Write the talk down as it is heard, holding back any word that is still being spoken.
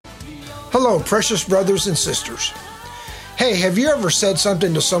Hello, precious brothers and sisters. Hey, have you ever said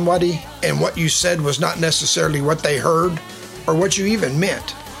something to somebody and what you said was not necessarily what they heard or what you even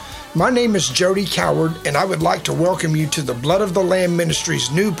meant? My name is Jody Coward, and I would like to welcome you to the Blood of the Lamb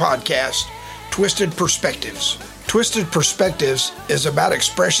Ministry's new podcast, Twisted Perspectives. Twisted Perspectives is about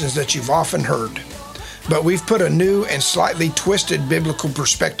expressions that you've often heard, but we've put a new and slightly twisted biblical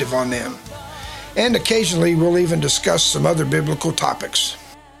perspective on them. And occasionally we'll even discuss some other biblical topics.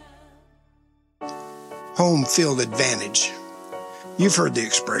 Home field advantage. You've heard the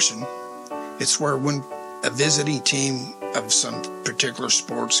expression. It's where when a visiting team of some particular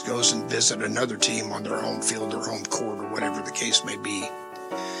sports goes and visit another team on their home field or home court or whatever the case may be.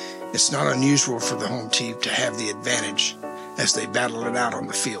 It's not unusual for the home team to have the advantage as they battle it out on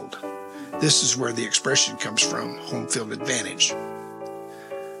the field. This is where the expression comes from, home field advantage.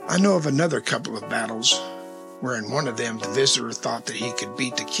 I know of another couple of battles where in one of them the visitor thought that he could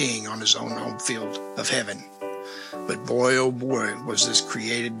beat the king on his own home field of heaven. But boy, oh boy, was this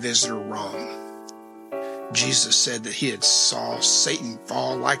created visitor wrong. Jesus said that he had saw Satan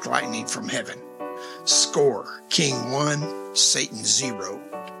fall like lightning from heaven. Score, King 1, Satan 0.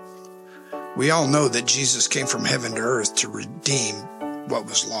 We all know that Jesus came from heaven to earth to redeem what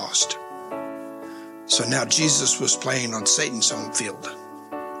was lost. So now Jesus was playing on Satan's home field.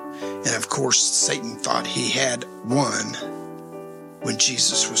 And of course, Satan thought he had won when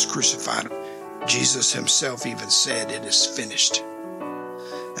Jesus was crucified. Jesus himself even said, "It is finished."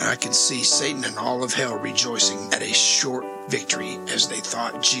 And I can see Satan and all of hell rejoicing at a short victory as they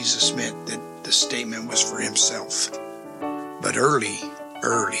thought Jesus meant that the statement was for himself. But early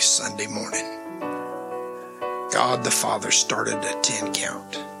Sunday morning, God the Father started a 10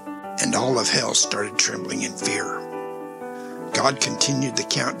 count, and all of hell started trembling in fear. God continued the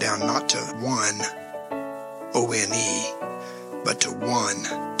countdown not to 1, O-N-E, but to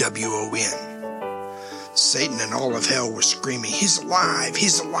 1, W-O-N. Satan and all of hell were screaming, "He's alive,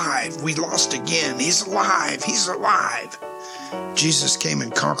 he's alive, we lost again, he's alive, he's alive." Jesus came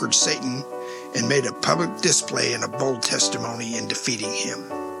and conquered Satan and made a public display and a bold testimony in defeating him.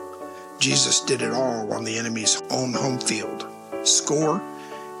 Jesus did it all on the enemy's own home field. Score,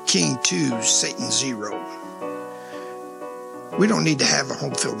 King 2, Satan 0. We don't need to have a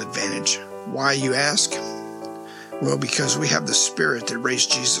home field advantage. Why, you ask? Well, because we have the Spirit that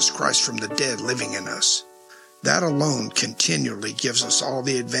raised Jesus Christ from the dead living in us. That alone continually gives us all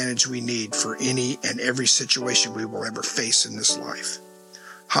the advantage we need for any and every situation we will ever face in this life.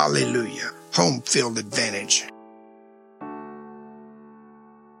 Hallelujah. Home field advantage.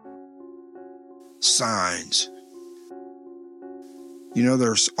 Signs. You know,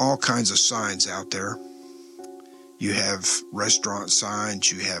 there's all kinds of signs out there. You have restaurant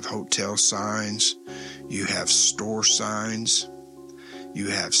signs, you have hotel signs, you have store signs, you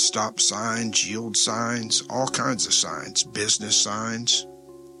have stop signs, yield signs, all kinds of signs, business signs.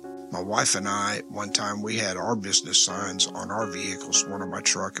 My wife and I, at one time, we had our business signs on our vehicles, one on my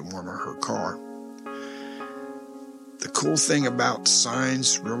truck and one on her car. The cool thing about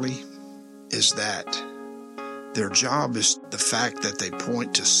signs, really, is that their job is the fact that they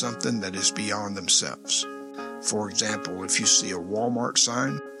point to something that is beyond themselves. For example, if you see a Walmart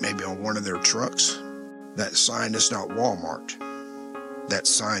sign, maybe on one of their trucks, that sign is not Walmart. That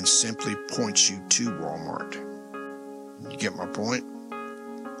sign simply points you to Walmart. You get my point?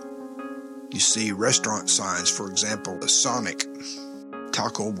 You see restaurant signs, for example, the Sonic,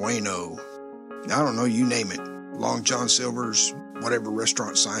 Taco Bueno, I don't know, you name it, Long John Silver's, whatever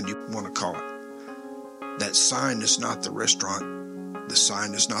restaurant sign you want to call it. That sign is not the restaurant. The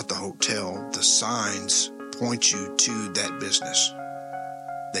sign is not the hotel. The signs point you to that business.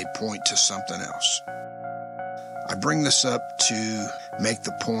 They point to something else. I bring this up to make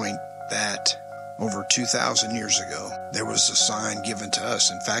the point that over 2,000 years ago, there was a sign given to us.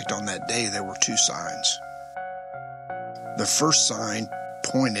 In fact, on that day, there were 2 signs. The first sign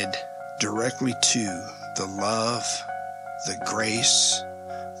pointed directly to the love, the grace,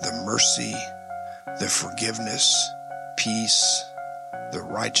 the mercy, the forgiveness, peace, the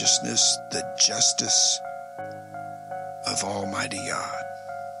righteousness, the justice of Almighty God.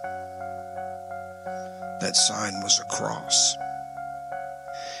 That sign was a cross.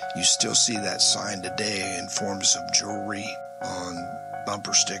 You still see that sign today in forms of jewelry, on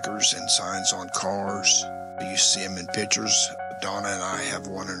bumper stickers and signs on cars. You see them in pictures. Donna and I have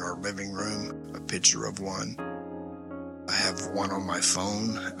one in our living room, a picture of one. I have one on my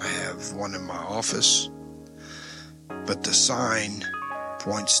phone. I have one in my office. But the sign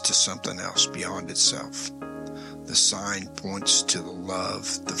points to something else beyond itself. The sign points to the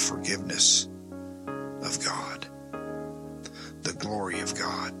love, the forgiveness of God, the glory of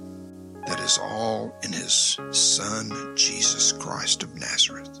God. is all in his Son, Jesus Christ of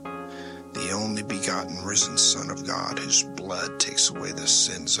Nazareth, the only begotten risen Son of God, whose blood takes away the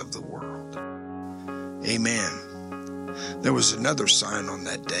sins of the world. Amen. There was another sign on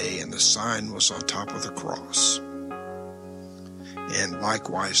that day, and the sign was on top of the cross. And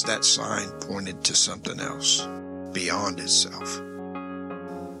likewise, that sign pointed to something else, beyond itself.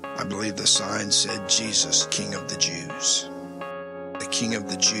 I believe the sign said, Jesus, King of the Jews. The King of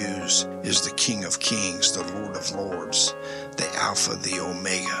the Jews is the King of Kings, the Lord of Lords, the Alpha, the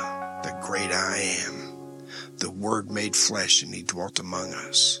Omega, the great I am, the Word made flesh, and he dwelt among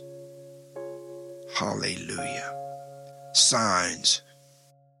us. Hallelujah. Signs.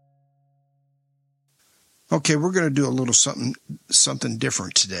 Okay, we're going to do a little something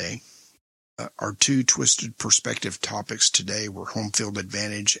different today. Our two twisted perspective topics today were home field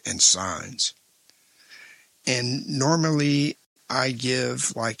advantage and signs. And normally I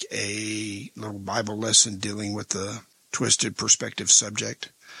give like a little Bible lesson dealing with the twisted perspective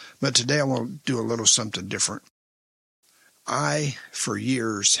subject. But today I want to do a little something different. I, for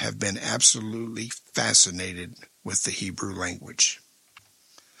years, have been absolutely fascinated with the Hebrew language.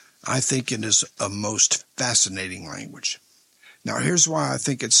 I think it is a most fascinating language. Now, here's why I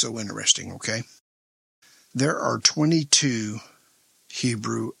think it's so interesting, okay? There are 22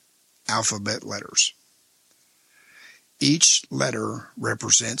 Hebrew alphabet letters. Each letter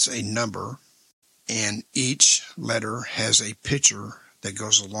represents a number, and each letter has a picture that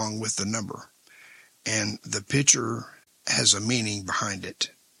goes along with the number. And the picture has a meaning behind it.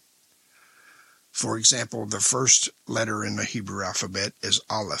 For example, the first letter in the Hebrew alphabet is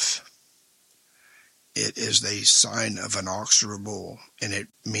Aleph. It is the sign of an ox or a bull, and it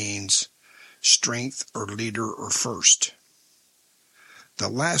means strength or leader or first. The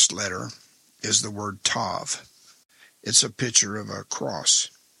last letter is the word Tav. It's a picture of a cross.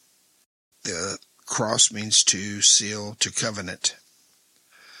 The cross means to seal, to covenant.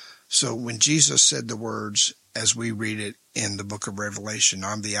 So when Jesus said the words, as we read it in the book of Revelation,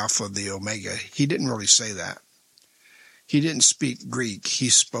 I'm the Alpha, the Omega, he didn't really say that. He didn't speak Greek, he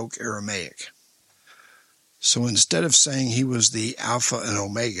spoke Aramaic. So instead of saying he was the Alpha and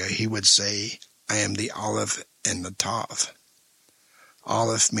Omega, he would say, I am the Aleph and the Tav.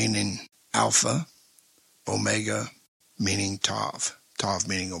 Aleph meaning Alpha, Omega meaning Tav, Tav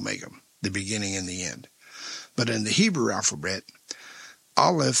meaning Omega, the beginning and the end. But in the Hebrew alphabet,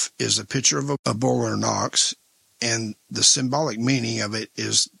 Aleph is a picture of a bull or an ox, and the symbolic meaning of it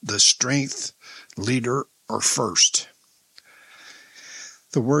is the strength, leader, or first.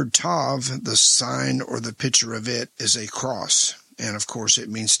 The word Tav, the sign or the picture of it, is a cross, and of course it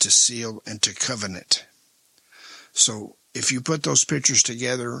means to seal and to covenant. So if you put those pictures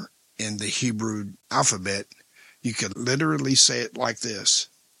together in the Hebrew alphabet, you could literally say it like this.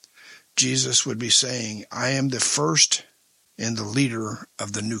 Jesus would be saying, I am the first and the leader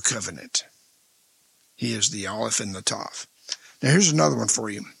of the new covenant. He is the Aleph and the Tav. Now here's another one for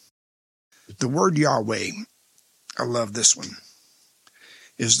you. The word Yahweh, I love this one,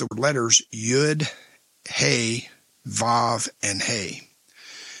 is the letters Yud, Hey, Vav, and Hey.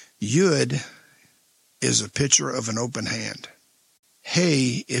 Yud is a picture of an open hand.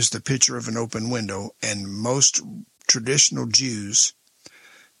 Hey is the picture of an open window, and most traditional Jews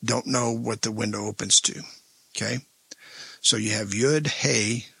don't know what the window opens to. Okay? So you have Yud,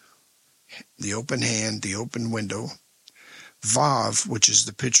 Hey, the open hand, the open window. Vav, which is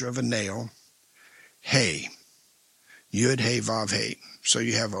the picture of a nail. Hey. Yud, Hey, Vav, Hey. So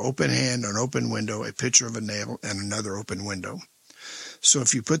you have an open hand, an open window, a picture of a nail, and another open window. So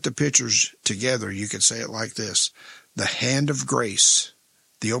if you put the pictures together, you could say it like this. The hand of grace,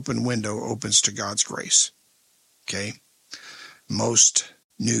 the open window opens to God's grace. Okay? Most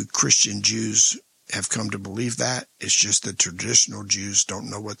new Christian Jews have come to believe that. It's just that traditional Jews don't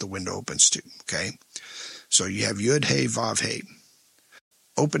know what the window opens to. Okay? So you have Yud, Hey, Vav, Hey.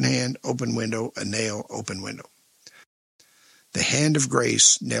 Open hand, open window, a nail, open window. The hand of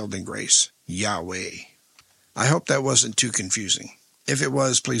grace, nailed in grace, Yahweh. I hope that wasn't too confusing. If it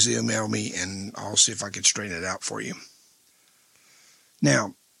was, please email me and I'll see if I can straighten it out for you.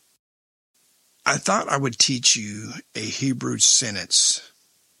 Now, I thought I would teach you a Hebrew sentence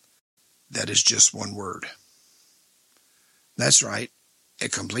that is just one word. That's right, a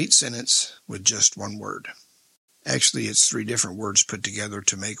complete sentence with just one word. Actually, it's 3 different words put together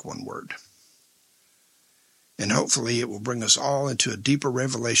to make one word. And hopefully it will bring us all into a deeper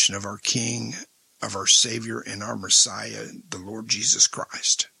revelation of our King, of our Savior, and our Messiah, the Lord Jesus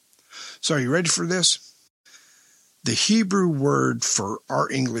Christ. So are you ready for this? The Hebrew word for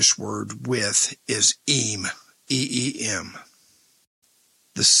our English word with is em, E-E-M.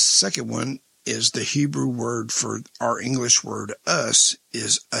 The second one is the Hebrew word for our English word us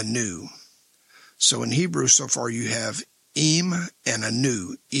is anu. So in Hebrew so far you have im and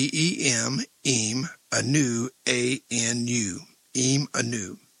anu, E-E-M, im, anu, A-N-U, im,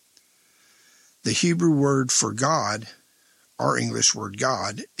 anu. The Hebrew word for God, our English word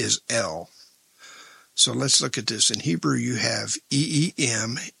God, is El. So let's look at this. In Hebrew you have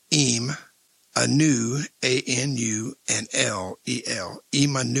E-E-M, im, anu, A-N-U, and El, E-L,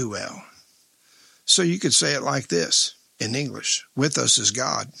 Emmanuel. So you could say it like this in English. With us is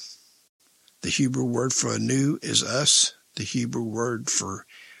God. The Hebrew word for anu is us. The Hebrew word for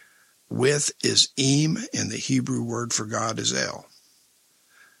with is im, and the Hebrew word for God is El.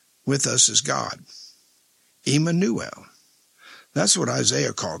 With us is God. Emmanuel. That's what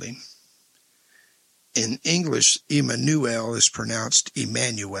Isaiah called him. In English, Emmanuel is pronounced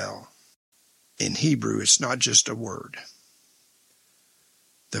Emmanuel. In Hebrew, it's not just a word.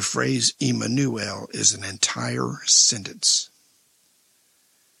 The phrase Emmanuel is an entire sentence.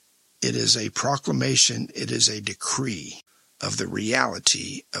 It is a proclamation, it is a decree of the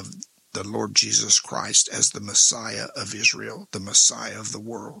reality of the Lord Jesus Christ as the Messiah of Israel, the Messiah of the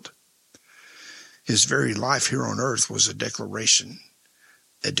world. His very life here on earth was a declaration,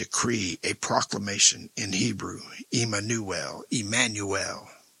 a decree, a proclamation in Hebrew, Emmanuel, Emmanuel.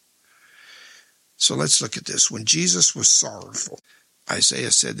 So let's look at this. When Jesus was sorrowful,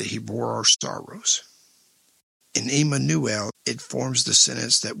 Isaiah said that he bore our sorrows. In Emmanuel, it forms the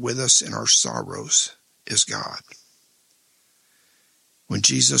sentence that with us in our sorrows is God. When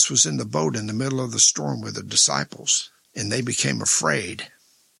Jesus was in the boat in the middle of the storm with the disciples, and they became afraid,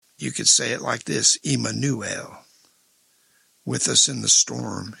 you could say it like this, Emmanuel. With us in the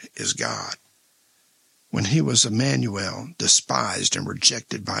storm is God. When he was Emmanuel, despised and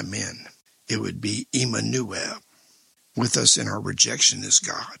rejected by men, it would be Emmanuel. With us in our rejection is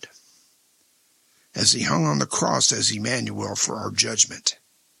God. As he hung on the cross as Emmanuel for our judgment,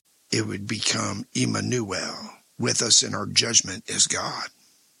 it would become Emmanuel. With us in our judgment is God.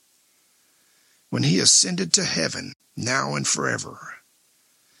 When he ascended to heaven, now and forever,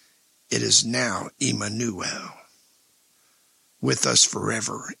 it is now Emmanuel. With us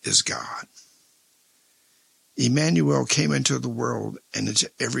forever is God. Emmanuel came into the world and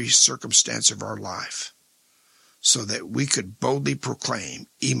into every circumstance of our life so that we could boldly proclaim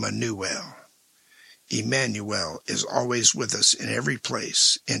Emmanuel. Emmanuel is always with us in every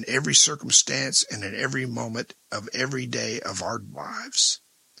place, in every circumstance, and in every moment of every day of our lives.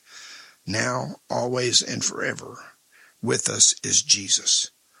 Now, always, and forever, with us is Jesus.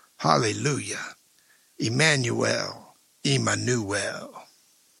 Hallelujah. Emmanuel. Emmanuel.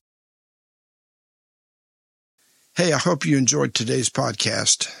 Hey, I hope you enjoyed today's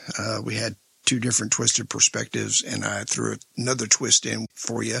podcast. We had two different twisted perspectives, and I threw another twist in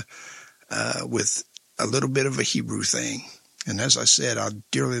for you with a little bit of a Hebrew thing. And as I said, I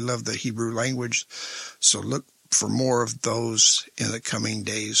dearly love the Hebrew language, so look for more of those in the coming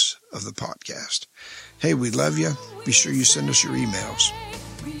days of the podcast. Hey, we love you. Be sure you send us your emails,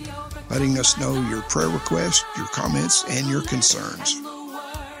 letting us know your prayer requests, your comments, and your concerns.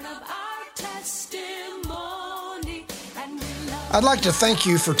 I'd like to thank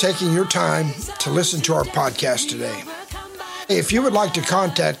you for taking your time to listen to our podcast today. If you would like to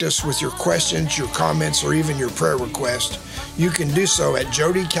contact us with your questions, your comments, or even your prayer request, you can do so at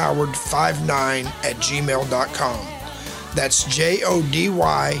jodycoward59@gmail.com. That's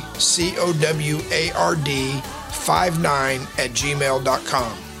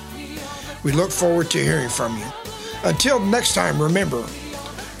JODYCOWARD59@gmail.com. We look forward to hearing from you. Until next time, remember,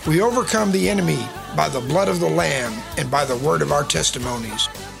 we overcome the enemy by the blood of the Lamb and by the word of our testimonies.